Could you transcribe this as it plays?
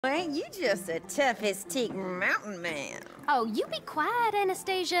Ain't you just the toughest teak mountain man? Oh, you be quiet,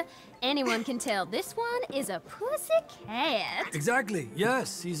 Anastasia. Anyone can tell this one is a pussy cat. Exactly,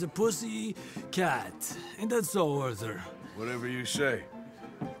 yes, he's a pussy cat. Ain't that so, Arthur? Whatever you say.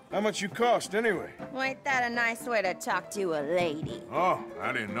 How much you cost, anyway? Well, ain't that a nice way to talk to a lady? Oh,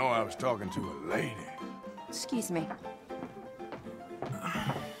 I didn't know I was talking to a lady. Excuse me.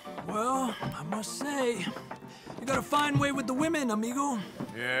 Well, I must say, you got a fine way with the women, amigo.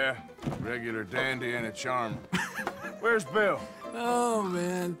 Yeah, regular dandy and a charm. Where's Bill? Oh,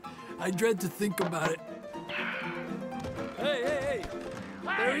 man, I dread to think about it. Hey!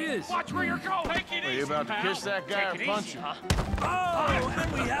 There he is. Watch where you're going. Take it Are you about to kiss that guy or punch him? Oh,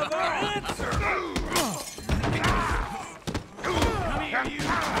 and we have our answer. Come here, you.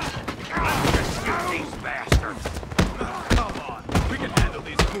 These bastards. Come on, we can handle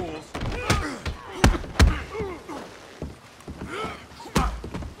these fools.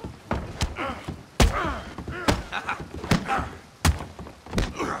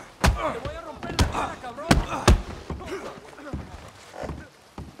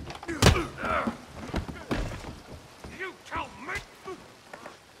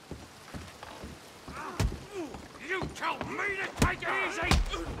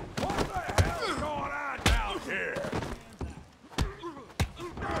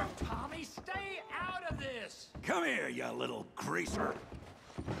 Come here, you little greaser.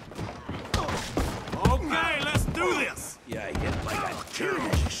 Okay, let's do this. You hit like a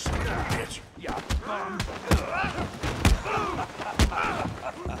terrible son of a bitch. You bum.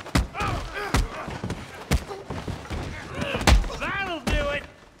 That'll do it.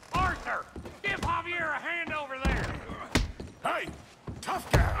 Arthur, give Javier a hand over there. Hey, tough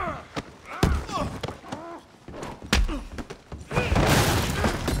guy.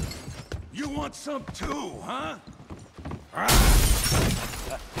 You want some too, huh?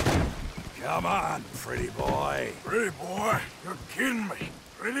 Come on, pretty boy. Pretty boy? You're kidding me.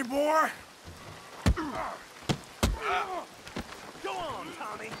 Pretty boy? Go on,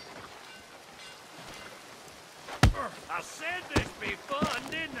 Tommy. I said this'd be fun,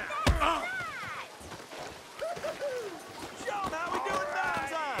 didn't I? Show 'em how we do it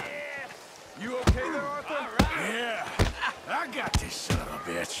Valentine. Yeah. You okay there, Arthur? All right. Yeah, I got this son of a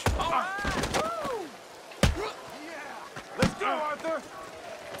bitch. All right. Let's go, Arthur.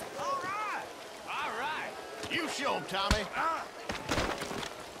 All right. All right. You show 'em, Tommy.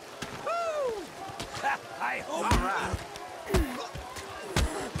 I hope you're right.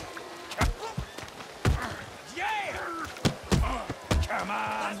 Yeah. Come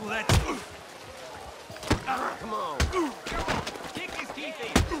on, let's... Come on. Kick his teeth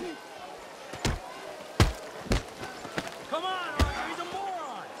in. Come on, Arthur. He's a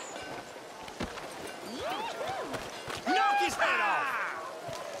moron. Knock his head off!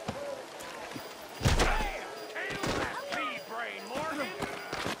 Bam! Kill that pea brain, Morgan.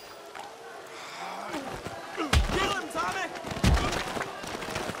 Kill him, Tommy!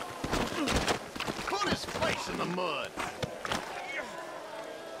 Put his face in the mud.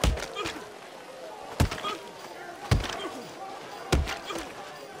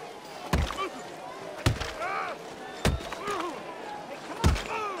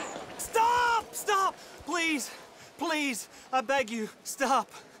 Stop! Please, I beg you,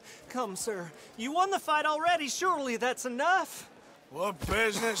 stop. Come, sir. You won the fight already. Surely that's enough. What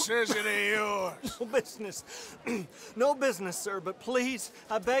business is it of yours? No business. No business, sir, but please,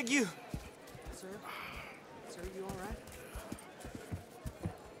 I beg you. Sir, you all right?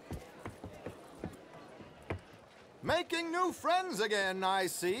 Making new friends again, I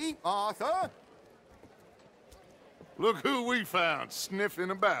see, Arthur. Look who we found sniffing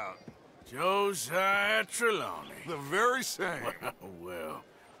about. Josiah Trelawney. The very same. Well,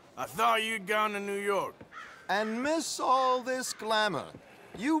 I thought you'd gone to New York. And miss all this glamour.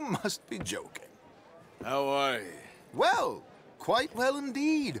 You must be joking. How are you? Well, quite well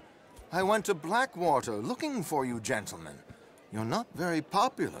indeed. I went to Blackwater looking for you gentlemen. You're not very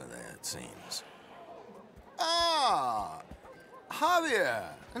popular there, it seems. Ah, Javier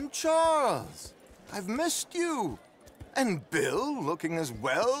and Charles. I've missed you. And Bill looking as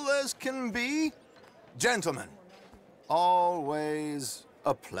well as can be. Gentlemen, always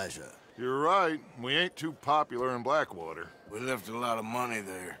a pleasure. You're right. We ain't too popular in Blackwater. We left a lot of money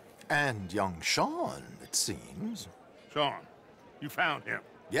there. And young Sean, it seems. Sean, you found him.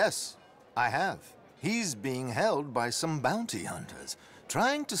 Yes, I have. He's being held by some bounty hunters,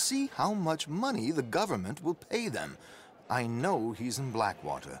 trying to see how much money the government will pay them. I know he's in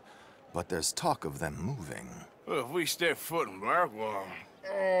Blackwater, but there's talk of them moving. Well, if we step foot in Blackwater...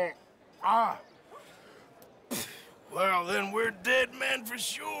 Well, then we're dead men for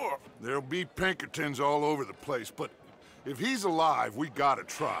sure. There'll be Pinkertons all over the place, but if he's alive, we gotta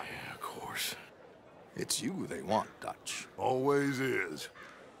try. Yeah, of course. It's you they want, Dutch. Always is.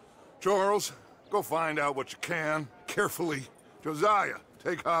 Charles, go find out what you can, carefully. Josiah,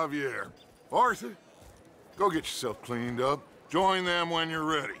 take Javier. Arthur, go get yourself cleaned up. Join them when you're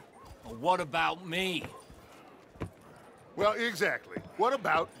ready. Well, what about me? Well, exactly. What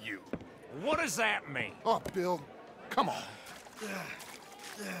about you? What does that mean? Oh, Bill, come on.